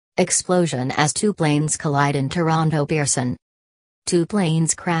Explosion as two planes collide in Toronto Pearson. Two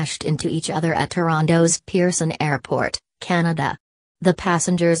planes crashed into each other at Toronto's Pearson Airport, Canada. The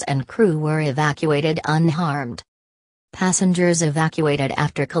passengers and crew were evacuated unharmed. Passengers evacuated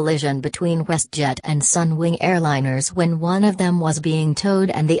after collision between Westjet and Sunwing airliners when one of them was being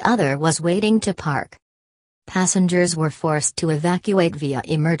towed and the other was waiting to park. Passengers were forced to evacuate via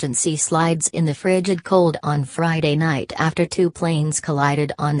emergency slides in the frigid cold on Friday night after two planes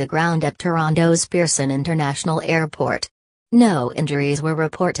collided on the ground at Toronto's Pearson International Airport. No injuries were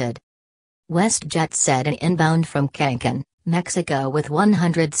reported. WestJet said an inbound from Cancun, Mexico with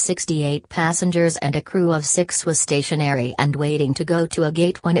 168 passengers and a crew of 6 was stationary and waiting to go to a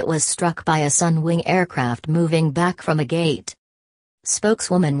gate when it was struck by a Sunwing aircraft moving back from a gate.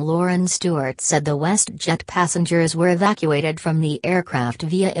 Spokeswoman Lauren Stewart said the WestJet passengers were evacuated from the aircraft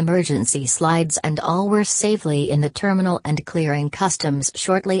via emergency slides and all were safely in the terminal and clearing customs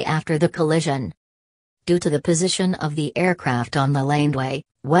shortly after the collision. Due to the position of the aircraft on the laneway,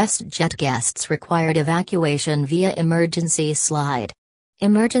 WestJet guests required evacuation via emergency slide.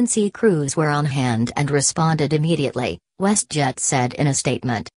 Emergency crews were on hand and responded immediately, WestJet said in a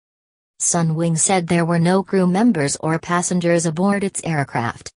statement. Sunwing said there were no crew members or passengers aboard its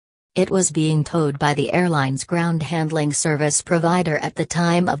aircraft. It was being towed by the airline's ground handling service provider at the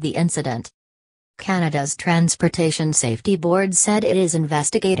time of the incident. Canada's Transportation Safety Board said it is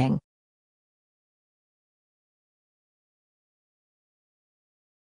investigating.